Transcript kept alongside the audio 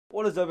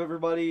What is up,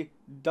 everybody?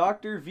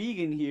 Dr.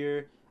 Vegan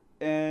here,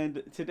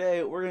 and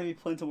today we're going to be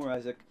playing some more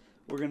Isaac.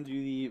 We're going to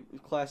do the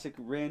classic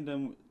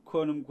random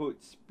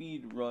quote-unquote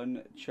speed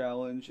run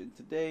challenge, and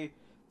today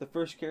the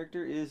first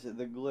character is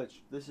the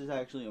Glitch. This is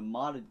actually a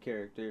modded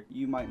character.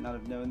 You might not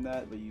have known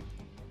that, but you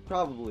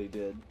probably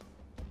did.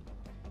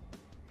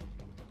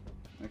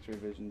 X-ray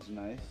vision's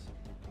nice.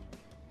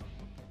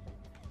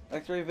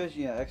 X-ray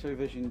vision, yeah, X-ray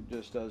vision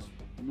just does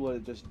what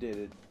it just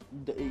did.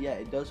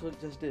 It does what it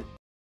just did.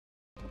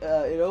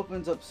 It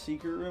opens up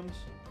secret rooms.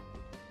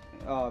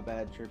 Oh,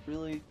 bad trip,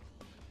 really?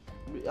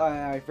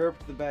 I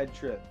verped the bad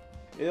trip.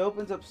 It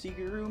opens up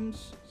secret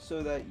rooms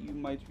so that you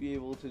might be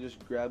able to just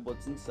grab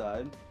what's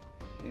inside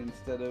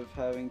instead of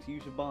having to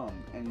use a bomb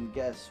and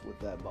guess with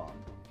that bomb.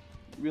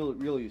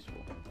 Real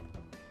useful.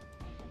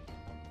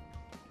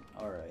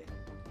 Alright.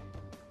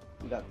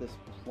 We got this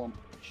plump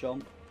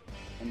chump,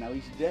 and now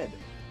he's dead.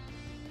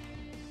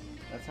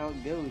 That's how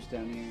it goes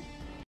down here.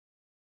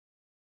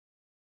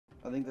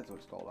 I think that's what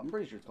it's called. I'm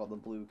pretty sure it's called the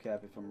blue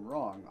cap. If I'm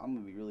wrong, I'm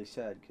gonna be really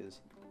sad because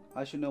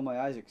I should know my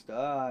Isaac stuff.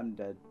 I'm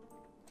dead.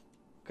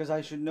 Because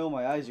I should know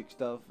my Isaac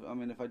stuff. I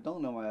mean, if I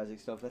don't know my Isaac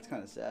stuff, that's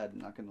kind of sad.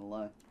 I'm not gonna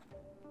lie.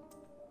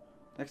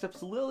 Next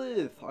up's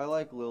Lilith. I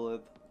like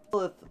Lilith.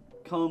 Lilith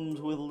comes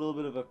with a little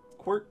bit of a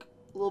quirk.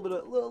 A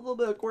little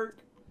bit of quirk.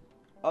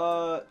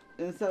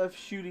 Instead of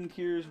shooting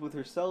tears with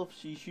herself,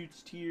 she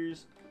shoots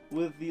tears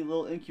with the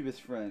little incubus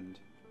friend.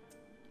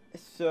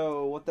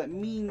 So what that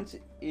means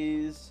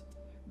is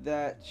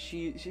that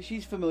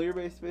she's familiar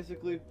based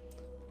basically,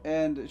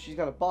 and she's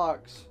got a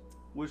box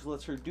which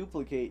lets her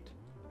duplicate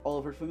all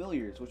of her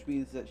familiars, which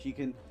means that she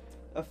can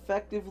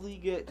effectively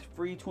get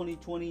free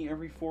 2020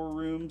 every 4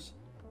 rooms.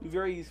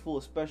 Very useful,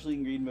 especially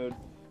in green mode.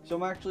 So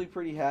I'm actually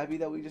pretty happy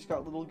that we just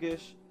got Little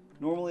Gish.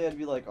 Normally I'd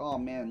be like, oh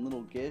man,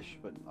 Little Gish,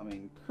 but I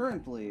mean,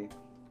 currently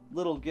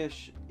Little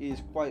Gish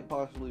is quite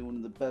possibly one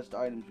of the best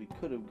items we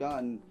could have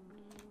gotten.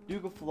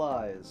 Duke of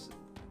Flies.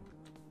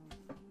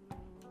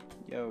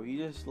 Yo, he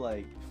just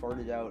like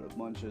farted out a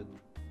bunch of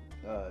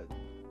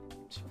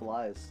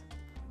flies.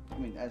 I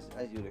mean, as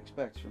you would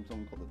expect from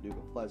someone called the Duke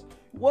of Flies.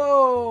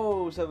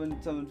 Whoa! 7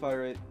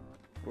 fire rate,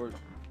 or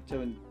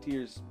 7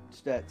 tears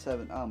stat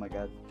 7. Oh my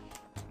god.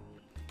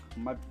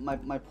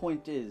 My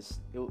point is,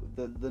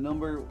 the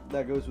number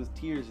that goes with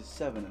tears is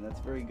 7, and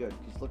that's very good.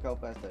 Because look how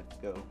fast I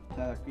go.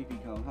 Creepy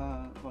come,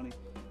 ha, funny.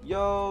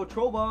 Yo,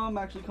 troll bomb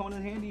actually coming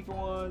in handy for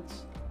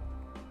once.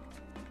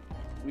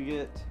 We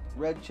get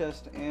red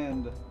chest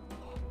and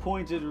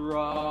pointed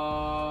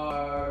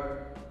rock.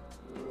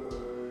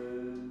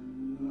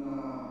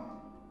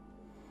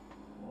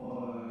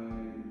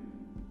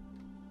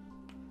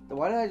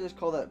 Why did I just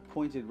call that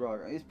pointed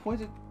rock? Is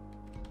pointed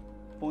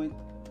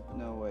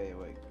no, wait.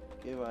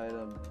 Give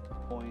item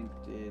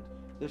pointed.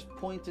 There's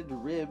pointed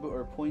rib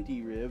or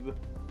pointy rib.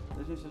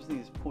 There's no such thing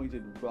as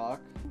pointed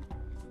rock.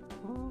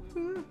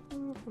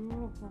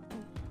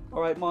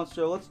 Alright,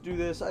 Monstro, let's do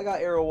this. I got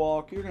arrow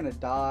walk. You're gonna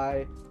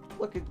die.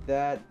 Look at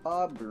that.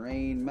 Bob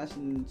Brain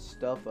messing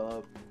stuff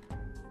up.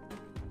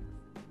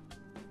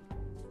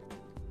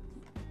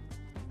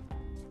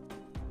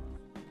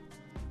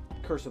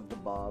 Curse of the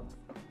Bob.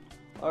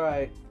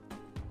 Alright.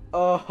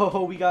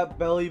 Oh, we got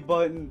belly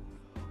button.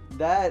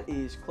 That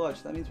is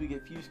clutch. That means we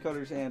get fuse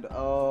cutters and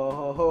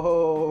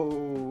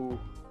oh.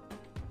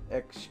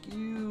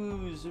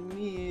 Excuse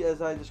me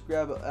as I just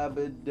grab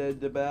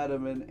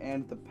Abadabadaman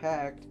and the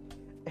Pact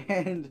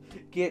and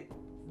get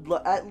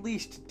at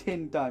least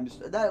 10 times.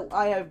 That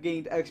I have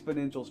gained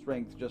exponential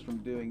strength just from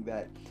doing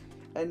that.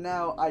 And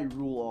now I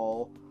rule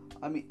all.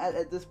 I mean,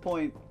 at this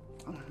point,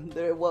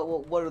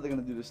 what are they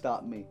gonna do to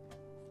stop me?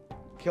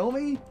 Kill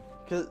me?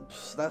 Cause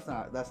that's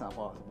not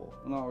possible.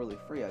 I'm not really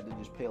free. I did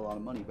just pay a lot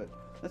of money, but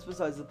that's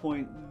besides the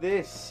point.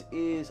 This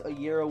is a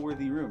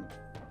Yarrow-worthy room.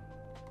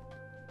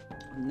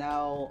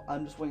 Now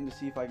I'm just waiting to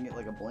see if I can get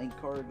like a blank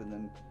card, and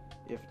then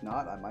if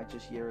not, I might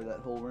just Yarrow that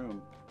whole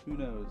room. Who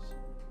knows?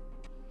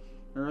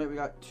 Alright, we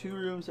got 2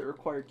 rooms that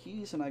require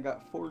keys, and I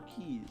got 4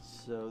 keys.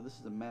 So this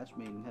is a match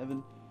made in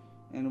heaven.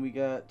 And we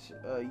got,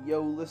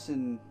 yo,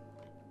 listen.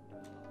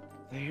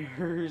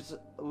 There's,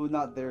 well,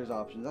 not there's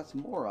options. That's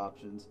more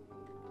options.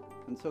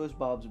 And so is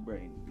Bob's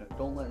brain.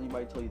 Don't let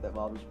anybody tell you that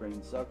Bob's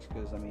brain sucks,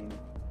 because, I mean,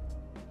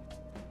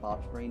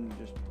 Bob's brain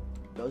just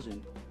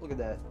doesn't. Look at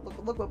that.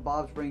 Look what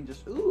Bob's brain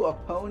just, ooh, a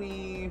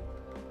pony.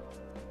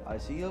 I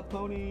see a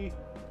pony.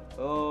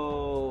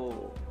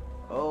 Oh.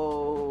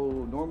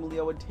 Oh, normally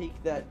I would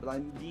take that, but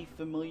I'm the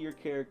familiar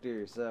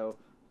character, so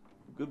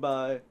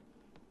goodbye.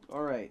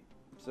 Alright,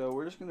 so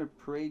we're just going to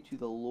pray to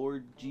the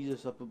Lord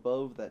Jesus up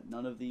above that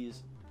none of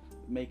these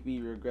make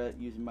me regret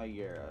using my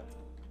Yara.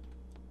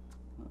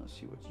 Let's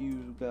see what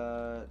you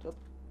got. Oh,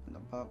 and a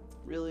pop.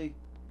 Really?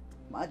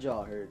 My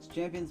jaw hurts.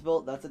 Champion's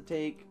belt, that's a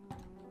take.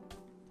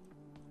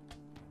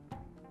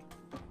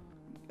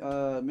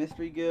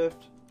 Mystery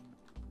gift.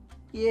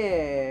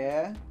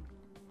 Yeah.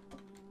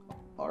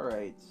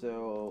 Alright,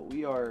 so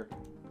we are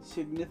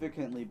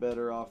significantly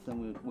better off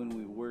than when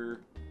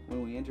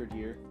we entered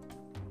here.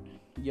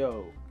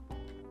 Yo,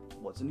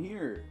 what's in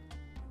here?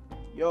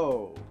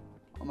 Yo,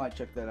 I might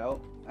check that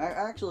out.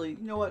 Actually,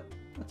 you know what?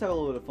 Let's have a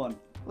little bit of fun.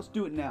 Let's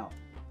do it now.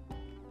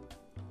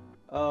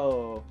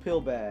 Oh,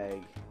 pill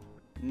bag.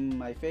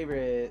 My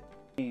favorite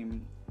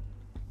game.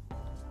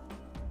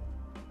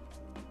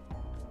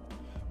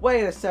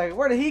 Wait a second,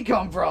 where did he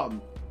come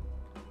from?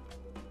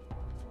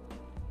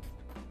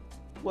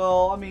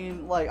 Well, I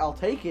mean, like, I'll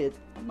take it.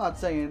 I'm not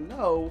saying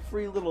no.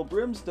 Free little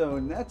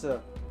brimstone. That's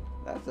a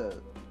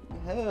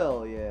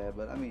hell yeah.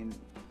 But I mean,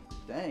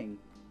 dang.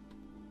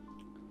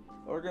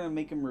 We're gonna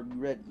make him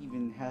regret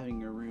even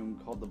having a room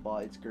called the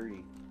Bot. It's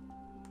Gertie.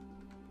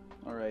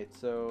 Alright,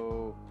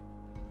 so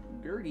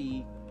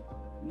Gertie,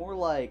 more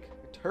like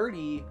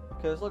Turdy,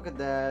 because look at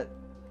that.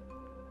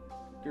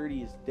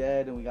 Gertie is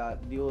dead, and we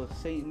got to deal with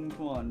Satan.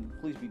 Come on,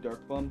 please be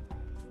Dark Bum.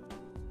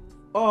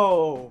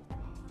 Oh,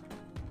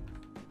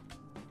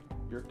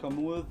 you're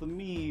coming with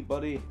me,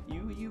 buddy.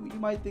 You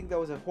might think that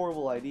was a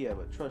horrible idea,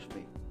 but trust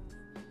me,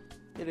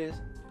 it is.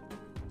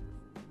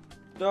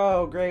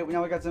 Oh, great!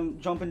 Now we got some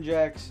jumping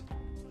jacks.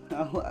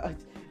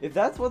 If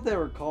that's what they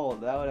were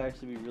called, that would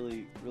actually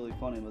be really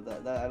funny.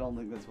 But that I don't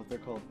think that's what they're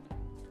called.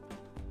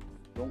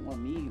 Don't let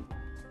me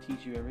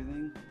teach you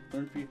everything.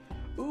 Learn for you.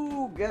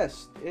 Ooh,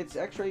 guess it's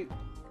X-ray.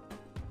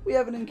 We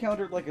haven't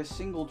encountered like a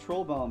single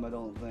troll bomb, I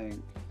don't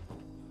think.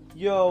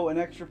 Yo, an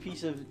extra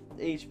piece of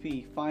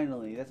HP,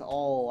 finally. That's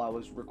all I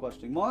was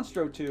requesting.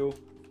 Monstro 2.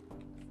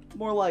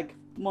 More like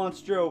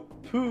Monstro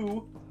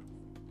Poo.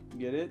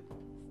 Get it?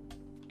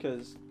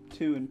 Because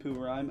 2 and poo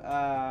rhyme.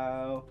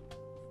 Ow.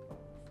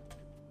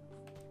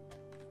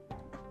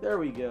 There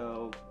we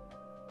go.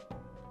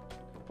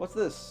 What's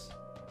this?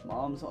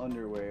 Mom's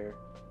underwear.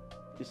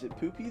 Is it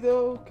poopy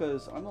though?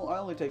 Because I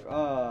only take,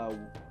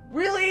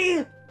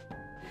 really?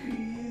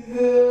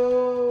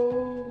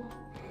 No,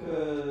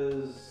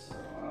 because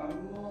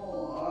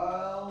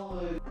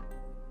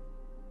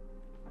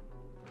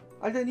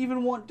I didn't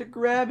even want to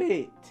grab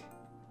it.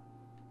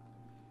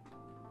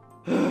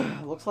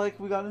 Looks like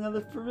we got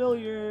another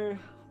familiar.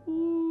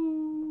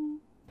 Ooh.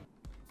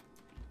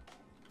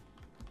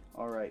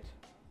 All right.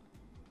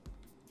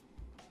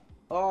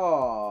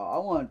 Oh, I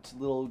want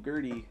little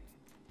Gertie.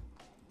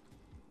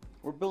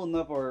 We're building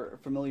up our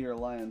familiar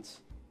alliance.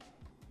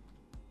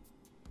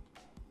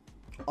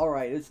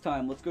 Alright, it's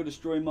time. Let's go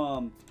destroy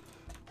Mom.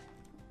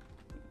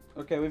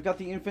 Okay, we've got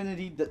the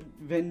infinity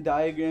Venn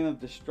diagram of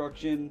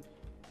destruction.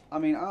 I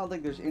mean, I don't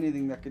think there's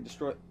anything that could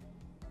destroy...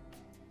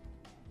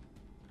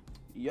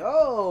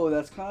 Yo,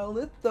 that's kind of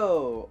lit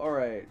though.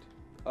 Alright.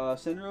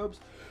 Sin robes.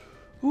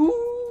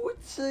 Ooh,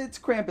 it's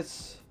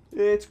Krampus.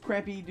 It's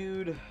Crampy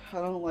dude. I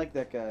don't like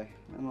that guy.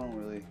 I don't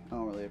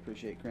really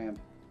appreciate Cramp.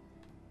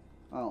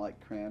 I don't like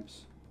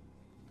cramps.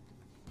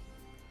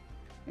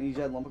 And he's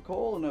had lump of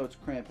coal? No, it's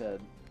Cramphead.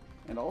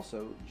 And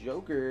also,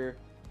 Joker.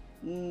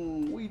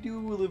 We do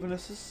live in a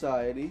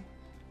society.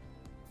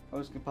 I'm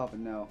just gonna pop it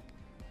now.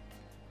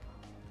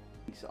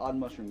 It's odd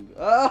mushroom.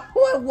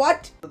 What?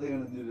 What are they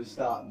gonna do to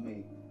stop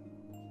me?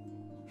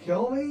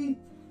 Kill me?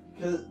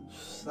 Cause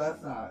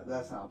that's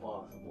not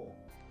possible.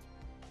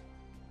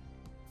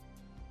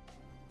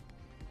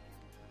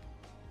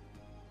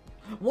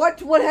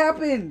 What? What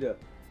happened?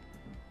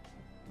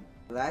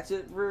 That's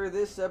it for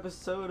this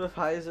episode of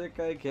Isaac,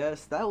 I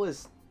guess. That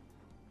was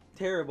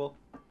terrible.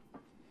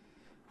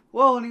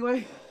 Well,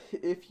 anyway,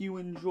 if you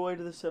enjoyed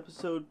this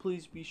episode,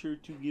 please be sure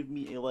to give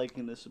me a like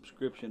and a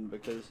subscription,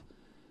 because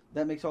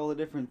that makes all the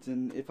difference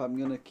in if I'm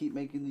going to keep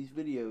making these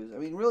videos. I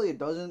mean, really it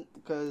doesn't,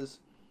 because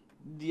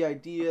the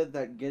idea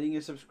that getting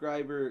a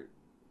subscriber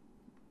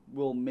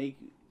will make...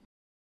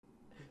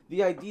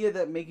 The idea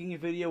that making a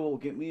video will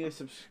get me a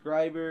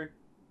subscriber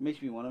makes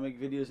me want to make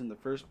videos in the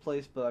first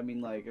place, but I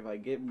mean, like, if I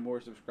get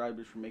more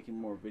subscribers from making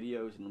more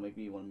videos, it'll make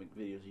me want to make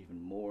videos even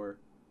more.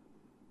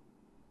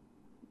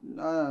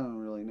 I don't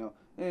really know.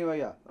 Anyway,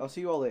 yeah, I'll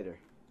see you all later.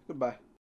 Goodbye.